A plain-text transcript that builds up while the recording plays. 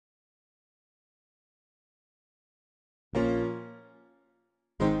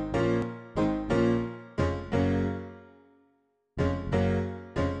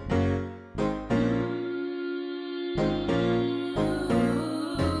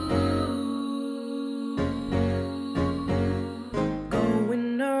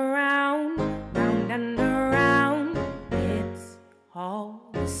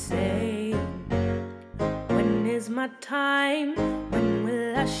my time? When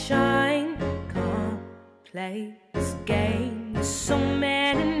will I shine? Come play this game. There's so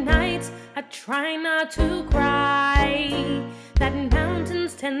many nights I try not to cry. That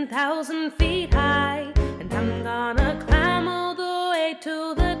mountain's 10,000 feet high, and I'm gonna climb all the way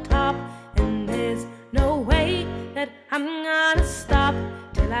to the top. And there's no way that I'm gonna stop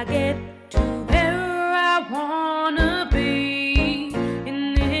till I get to where I wanna be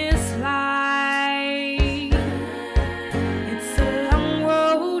in this life. It's a long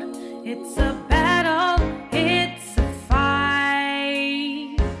road, it's a battle, it's a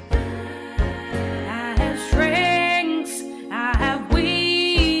fight. I have strengths, I have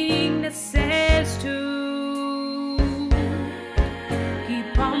weaknesses too.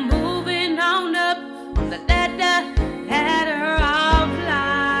 Keep on moving on up on the ladder of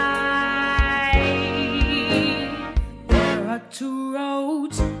life. There are two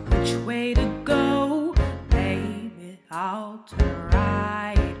roads, which way to go? Baby, I'll turn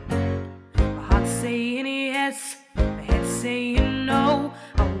right. My heart's saying yes, my head's saying no.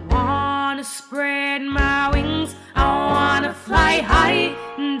 I wanna spread my wings, I wanna fly high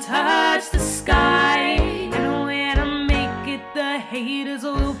and touch the sky. And when I make it, the haters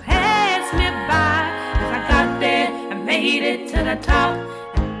will pass me by. 'Cause I got there, I made it to the top,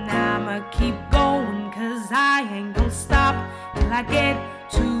 and I'ma keep going, 'cause I ain't gonna stop till I get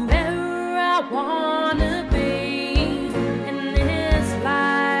to where I wanna be in this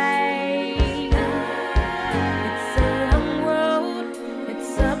life. It's a long road,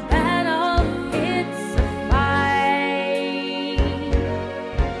 it's a battle, it's a fight.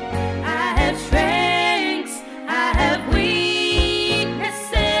 I have strengths, I have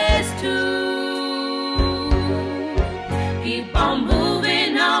weaknesses too. Keep on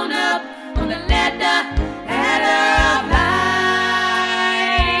moving on up on the ladder of life.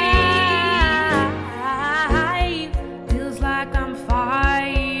 Feels like I'm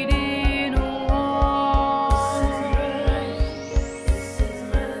fighting a war.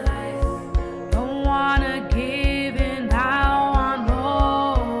 Don't wanna give in, I want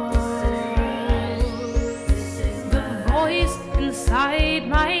more. The voice inside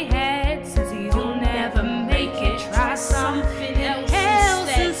my head says you'll never make it. Try something else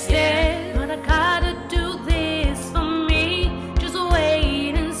instead. But I gotta do this for me. Just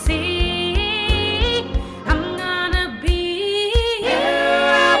wait and see. I'm gonna be where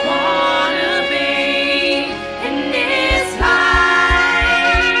I wanna be in this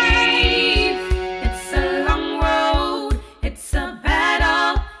life. It's a long road, it's a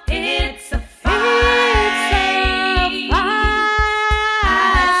battle, it's a fight. I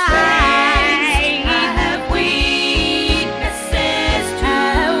have strengths, I have weaknesses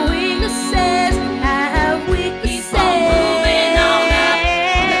too. I have weaknesses. Keep on moving on up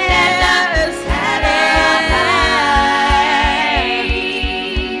on the ladder of life.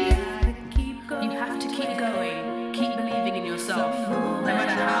 You have to keep going, keep believing in yourself, no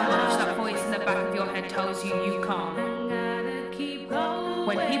matter how much that voice in the back of your head tells you you can't.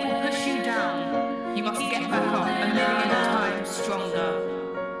 When people push you down, you must get back up a million times stronger.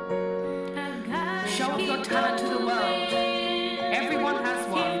 Show off your talent to the world. Everyone has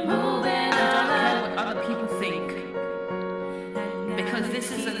one, and don't care what other people think, because this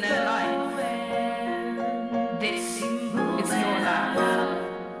isn't their life.